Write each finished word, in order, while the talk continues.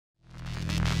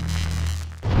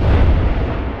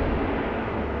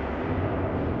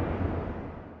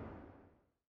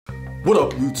What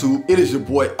up, YouTube? It is your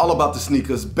boy, All About The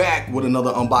Sneakerz, back with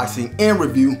another unboxing and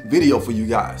review video for you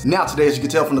guys. Now today, as you can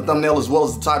tell from the thumbnail as well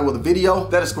as the title of the video,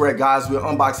 that is correct, guys. We're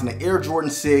unboxing the Air Jordan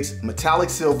 6 Metallic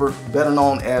Silver, better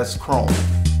known as Chrome.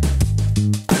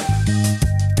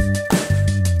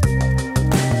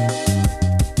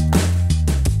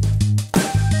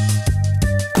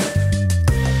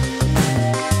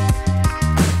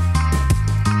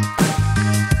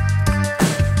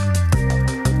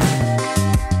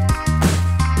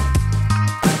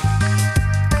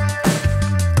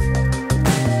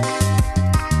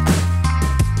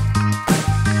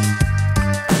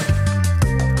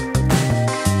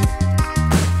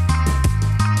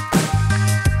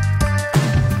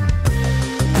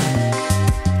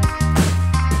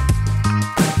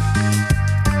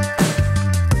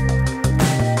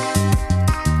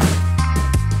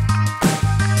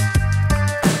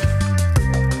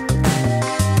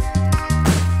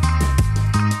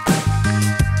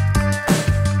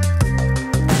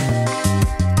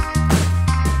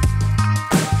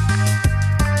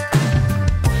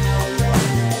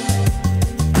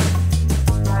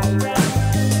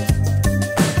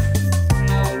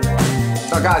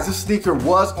 Now guys, this sneaker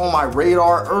was on my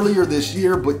radar earlier this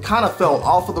year, but kind of fell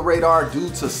off of the radar due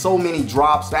to so many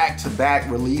drops, back-to-back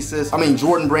releases. I mean,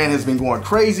 Jordan brand has been going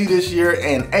crazy this year,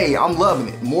 and hey, I'm loving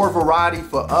it. More variety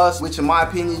for us, which in my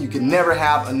opinion, you can never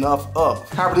have enough of.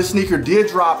 However, this sneaker did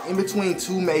drop in between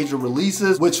two major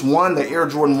releases, which one, the Air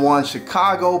Jordan 1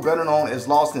 Chicago, better known as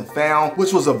Lost and Found,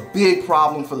 which was a big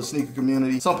problem for the sneaker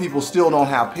community. Some people still don't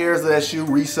have pairs of that shoe.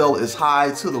 Resale is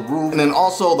high to the roof. And then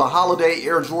also the holiday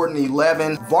Air Jordan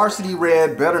 11 Varsity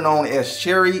Red, better known as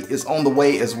Cherry, is on the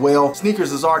way as well.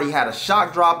 Sneakerz has already had a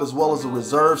shock drop as well as a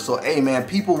reserve, so hey man,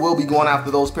 people will be going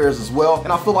after those pairs as well.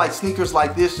 And I feel like sneakers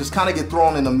like this just kind of get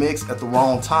thrown in the mix at the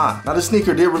wrong time. Now this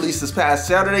sneaker did release this past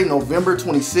Saturday, November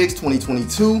 26,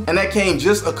 2022, and that came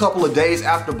just a couple of days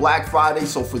after Black Friday.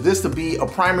 So for this to be a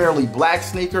primarily black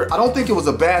sneaker, I don't think it was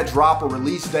a bad drop or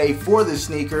release day for this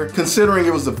sneaker, considering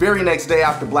it was the very next day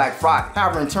after Black Friday.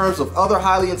 However, in terms of other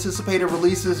highly anticipated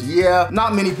releases, yeah,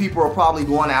 not many people are probably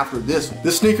going after this one.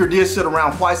 This sneaker did sit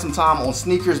around quite some time on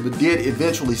Sneakerz, but did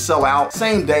eventually sell out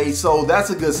same day, so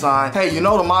that's a good sign. Hey, you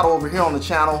know the motto over here on the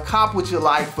channel, cop what you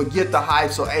like, forget the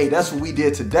hype. So hey, that's what we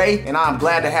did today, and I'm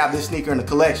glad to have this sneaker in the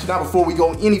collection. Now before we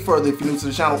go any further, if you're new to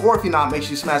the channel or if you're not, make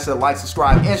sure you smash that like,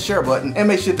 subscribe, and share button, and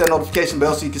make sure you hit that notification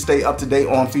bell so you can stay up to date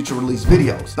on future release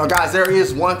videos. Now guys, there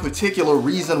is one particular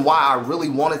reason why I really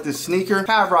wanted this sneaker.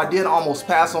 However, I did almost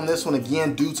pass on this one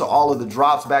again due to all of the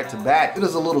drops back to back. It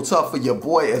is a little tough for your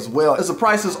boy as well, as the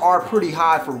prices are pretty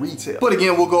high for retail. But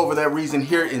again, we'll go over that reason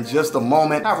here in just a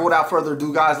moment. However, without further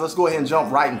ado, guys, let's go ahead and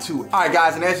jump right into it. All right,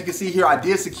 guys, and as you can see here, I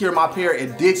did secure my pair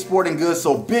at Dick's Sporting Goods,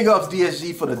 so big ups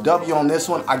DSG for the W on this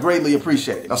one. I greatly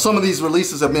appreciate it. Now, some of these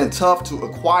releases have been tough to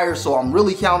acquire, so I'm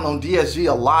really counting on DSG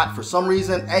a lot for some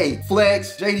reason. Hey,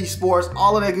 Flex, JD Sports,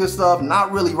 all of that good stuff,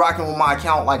 not really rocking with my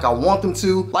account like I want them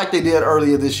to, like they did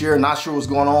earlier this year. Not sure what's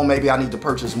going on. Maybe I need to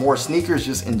purchase more sneakers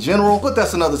just in general, but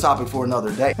that's another topic for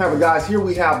another day. However, guys, here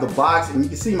we have the box, and you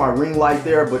can see my ring light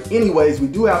there. But anyways, we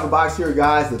do have the box here,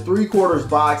 guys. The 3/4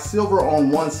 box, silver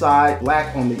on one side,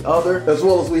 black on the other, as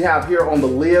well as we have here on the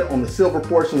lid, on the silver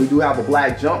portion, we do have a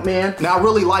black Jumpman. Now, I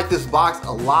really like this box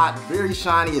a lot. Very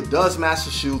shiny. It does match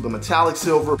the shoe, the metallic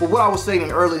silver. But what I was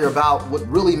saying earlier about what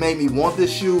really made me want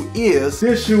this shoe is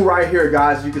this shoe right here,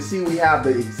 guys. You can see we have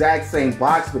the exact same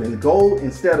box, but in gold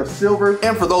instead of silver.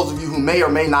 And for those of you who may or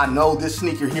may not know, this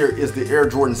sneaker here is the Air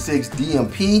Jordan 6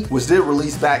 DMP, which did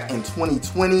release back in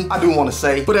 2020, I do want to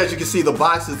say. But as you can see, the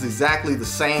box is exactly the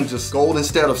same, just gold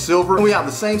instead of silver. And we have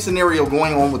the same scenario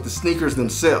going on with the sneakers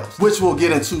themselves, which we'll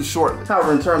get into shortly.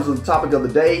 However, in terms of the topic of the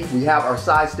day, we have our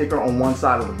side sticker on one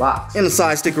side of the box. And the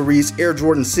side sticker reads Air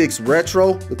Jordan 6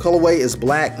 Retro. The colorway is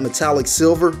black, metallic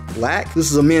silver, black.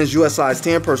 This is a men's US size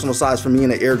 10, personal size for me in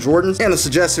the Air Jordans. And the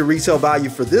suggested retail value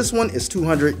for this one is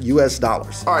 $200 US.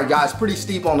 All right, guys, pretty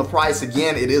steep on the price.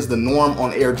 Again, it is the norm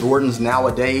on Air Jordans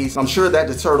nowadays. I'm sure that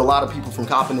deterred a lot of people from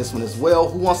copping this one as well.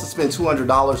 Who wants to spend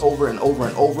 $200 over and over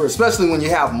and over, especially when you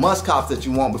have must cops that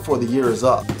you want before the year is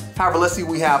up? However, let's see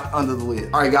what we have under the lid.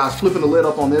 All right, guys, flipping the lid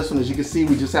up on this one, as you can see,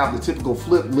 we just have the typical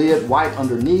flip lid, white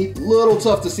underneath. Little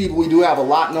tough to see, but we do have a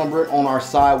lot number on our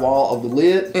side wall of the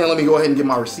lid. And let me go ahead and get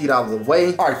my receipt out of the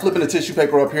way. All right, flipping the tissue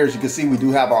paper up here, as you can see, we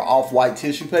do have our off-white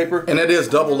tissue paper, and it is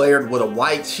double layered with a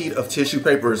white sheet of tissue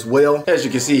paper as well. As you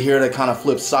can see here, that kind of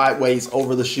flips sideways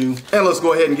over the shoe. And let's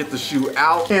go ahead and get the shoe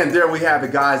out. And there we have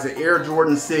it, guys, the Air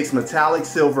Jordan 6 metallic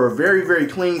silver. Very, very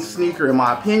clean sneaker in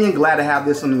my opinion. Glad to have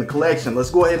this one in the collection.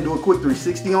 Let's go ahead and do a quick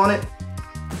 360 on it.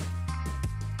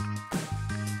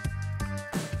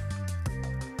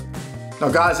 Now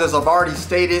guys, as I've already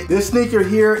stated, this sneaker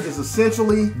here is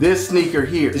essentially this sneaker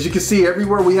here. As you can see,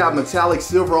 everywhere we have metallic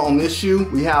silver on this shoe,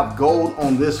 we have gold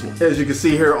on this one. As you can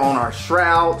see here on our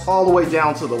shrouds, all the way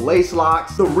down to the lace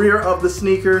locks, the rear of the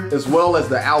sneaker, as well as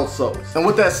the outsoles. And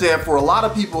with that said, for a lot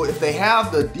of people, if they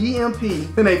have the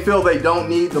DMP, then they feel they don't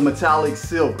need the metallic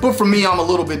silver. But for me, I'm a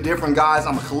little bit different, guys.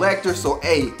 I'm a collector, so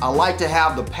I like to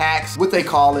have the packs, what they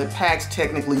call it. Packs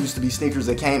technically used to be sneakers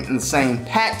that came in the same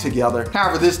pack together.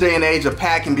 However, this day and age, a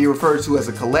pack can be referred to as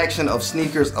a collection of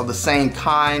sneakers of the same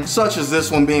kind, such as this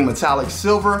one being metallic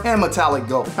silver and metallic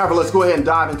gold. However, let's go ahead and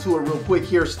dive into it real quick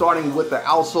here, starting with the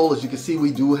outsole. As you can see,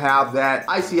 we do have that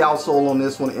icy outsole on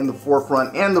this one in the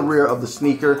forefront and the rear of the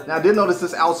sneaker. Now, I did notice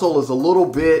this outsole is a little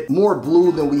bit more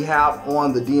blue than we have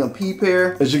on the DMP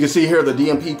pair. As you can see here, the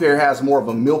DMP pair has more of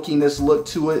a milkiness look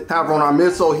to it. However, on our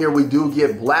midsole here, we do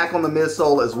get black on the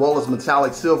midsole as well as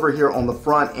metallic silver here on the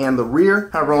front and the rear.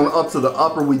 However, on up to the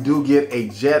upper, we do get a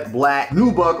jet black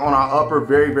nubuck on our upper.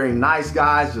 Very, very nice,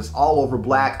 guys. Just all over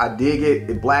black. I dig it.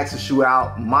 It blacks the shoe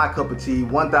out. My cup of tea,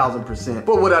 1000%.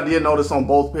 But what I did notice on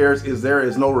both pairs is there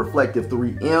is no reflective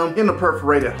 3M in the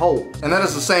perforated holes. And that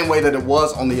is the same way that it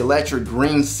was on the electric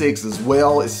green 6 as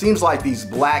well. It seems like these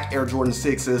black Air Jordan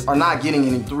 6s are not getting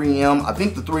any 3M. I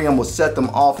think the 3M will set them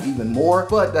off even more,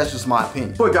 but that's just my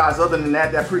opinion. But guys, other than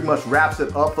that, that pretty much wraps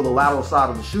it up for the lateral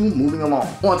side of the shoe. Moving along.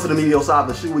 Onto the medial side of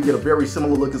the shoe, we get a very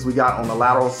similar look as we got on the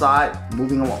lateral side.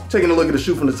 Moving along. Taking a look at the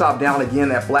shoe from the top down, again,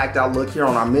 that blacked out look here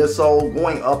on our midsole,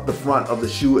 going up the front of the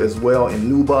shoe as well in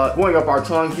nubuck. Going up our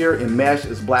tongue here in mesh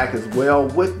is black as well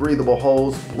with breathable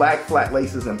holes, black flat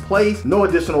laces in place. No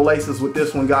additional laces with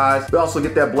this one, guys. We also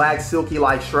get that black silky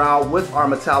like shroud with our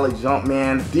metallic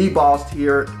Jumpman debossed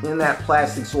here in that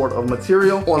plastic sort of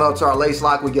material. On up to our lace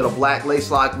lock, we get a black lace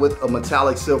lock with a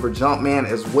metallic silver Jumpman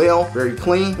as well. Very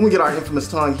clean. We get our infamous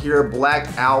tongue here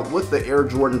blacked out with the Air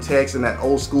Jordan text in that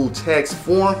old school text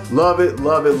form. Love it,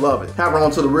 love it, love it. However,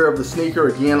 onto the rear of the sneaker,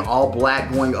 again, all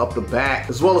black going up the back,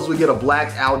 as well as we get a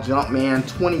blacked out Jumpman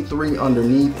 23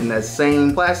 underneath in that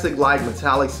same plastic like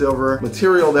metallic silver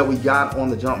material that we got on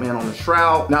the Jumpman on the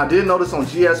shroud. Now, I did notice on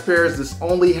GS pairs, this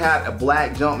only had a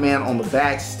black Jumpman on the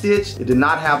back stitch. It did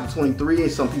not have the 23,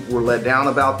 and some people were let down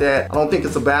about that. I don't think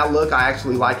it's a bad look. I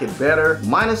actually like it better,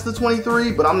 minus the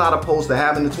 23, but I'm not opposed to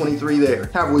having the 23 there.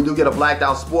 However, we do get a blacked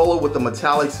out spoiler with the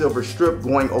metallic silver strip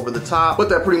going over the top, but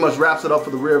that pretty much wraps it up for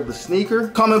the rear of the sneaker.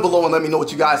 Comment below and let me know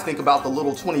what you guys think about the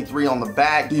little 23 on the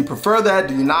back. Do you prefer that?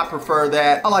 Do you not prefer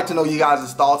that? I'd like to know you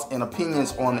guys' thoughts and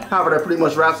opinions on it. However, that pretty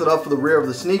much wraps it up for the rear of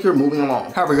the sneaker. Moving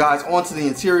along. However, guys, onto the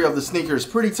interior of the sneaker. It's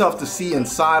pretty tough to see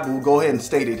inside, but we'll go ahead and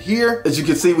state it here. As you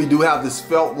can see, we do have this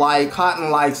felt-like,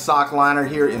 cotton-like sock liner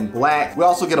here in black. We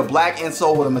also get a black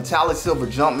insole with a metallic silver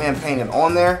Jumpman painted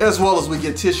on there, as well as we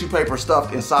get tissue paper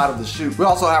stuffed inside of the shoe. We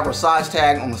also have our size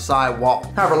tag on the side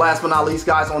wall. However, last but not least,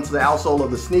 guys, onto the outsole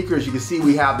of the sneaker. As you can see,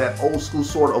 we have that old school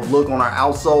sort of look on our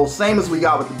outsole, same as we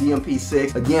got with the DMP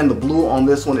 6. Again, the blue on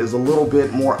this one is a little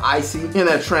bit more icy in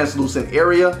that translucent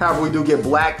area. However, we do get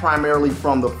black primarily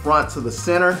from the front to the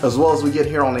center, as well as we get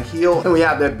here on the heel. And we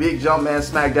have that big Jumpman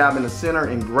smack dab in the center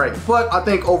in gray. But I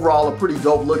think overall a pretty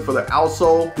dope look for the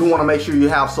outsole. You want to make sure you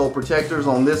have sole protectors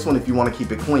on this one if you want to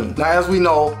keep it clean. Now, as we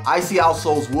know, icy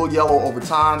outsoles will yellow over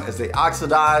time as they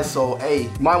oxidize. So, hey,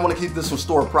 you might want to keep this one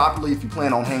stored properly if you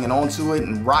plan on hanging on to it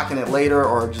and rocking it later,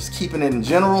 or just keeping it in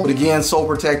general. But again, sole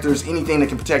protectors, anything that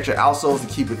can protect your outsoles and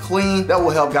keep it clean, that will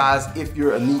help, guys, if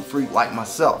you're a neat freak like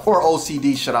myself, or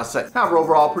OCD, should I say. However,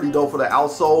 overall, pretty dope for the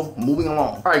outsole. Moving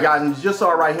along. All right, guys, and you just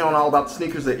saw right here on All About the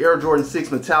Sneakers, the Air Jordan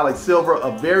 6 metallic silver,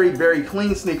 a very, very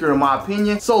clean sneaker in my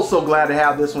opinion. So glad to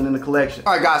have this one in the collection.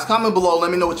 All right, guys, comment below.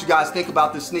 Let me know what you guys think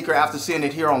about this sneaker after seeing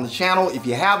it here on the channel. If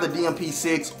you have the DMP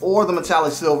 6 or the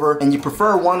metallic silver and you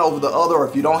prefer one over the other, or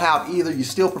if you don't have either, you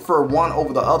still prefer one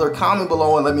over the other, comment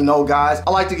below and let me know, guys.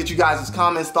 I like to get you guys'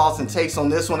 comments, thoughts, and takes on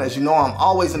this one. As you know, I'm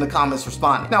always in the comments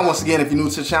responding. Now, once again, if you're new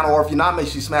to the channel, or if you're not, make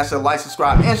sure you smash that like,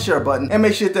 subscribe, and share button, and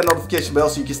make sure you hit that notification bell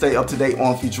so you can stay up to date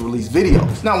on future release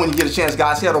videos. Now, when you get a chance,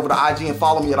 guys, head over to IG and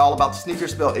follow me at All About the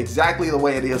Sneakers, spelled exactly the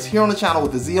way it is here on the channel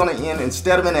with the Z on the end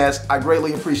instead of an S. I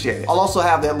greatly appreciate it. I'll also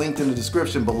have that linked in the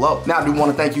description below. Now, I do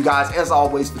want to thank you guys, as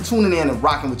always, for tuning in and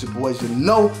rocking with your boys. You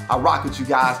know I rock with you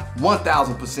guys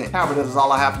 1000%. However, that is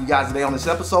all I have for you guys today on this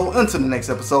episode. Until the next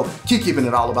episode, keep keeping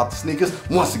it all about the sneakers.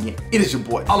 Once again, it is your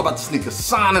boy, All About the Sneakers,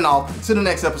 signing off. Until the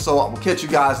next episode, I will catch you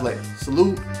guys later.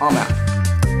 Salute, I'm out.